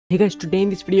Hey guys, today in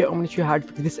this video I'm going to show you how to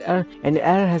fix this error. An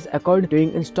error has occurred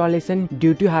during installation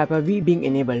due to Hyper-V being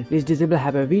enabled. Please disable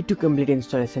Hyper-V to complete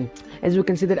installation. As you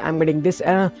can see that I'm getting this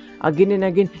error again and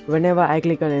again whenever I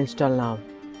click on install now.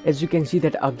 As you can see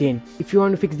that again. If you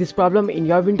want to fix this problem in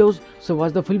your Windows, so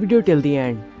watch the full video till the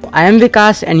end. I am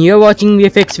Vikas and you are watching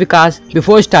VFX Vikas.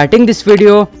 Before starting this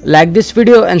video, like this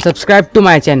video and subscribe to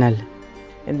my channel.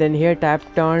 And then here tap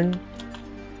turn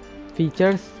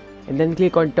features. And then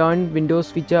click on turn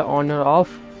Windows feature on or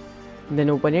off, and then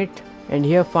open it, and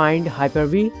here find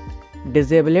Hyper-V,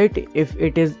 disable it if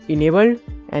it is enabled,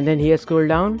 and then here scroll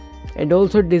down and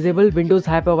also disable Windows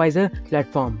Hypervisor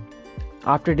platform.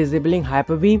 After disabling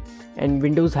Hyper-V and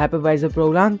Windows Hypervisor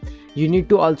program, you need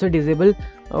to also disable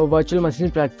a virtual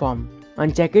machine platform.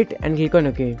 Uncheck it and click on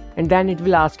OK, and then it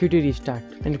will ask you to restart,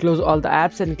 and close all the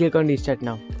apps and click on restart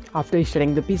now. After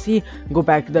restarting the PC, go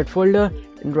back to that folder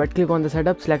and right click on the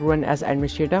setup, select run as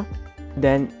administrator,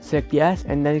 then select yes,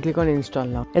 and then click on install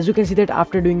now. As you can see that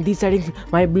after doing these settings,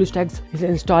 my Bluestacks is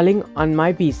installing on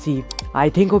my PC. I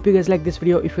hope you guys like this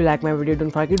video. If you like my video,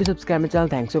 don't forget to subscribe my channel.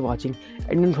 Thanks for watching,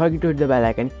 and don't forget to hit the bell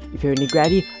icon. If you have any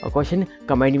query or question,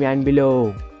 comment me down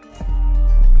below.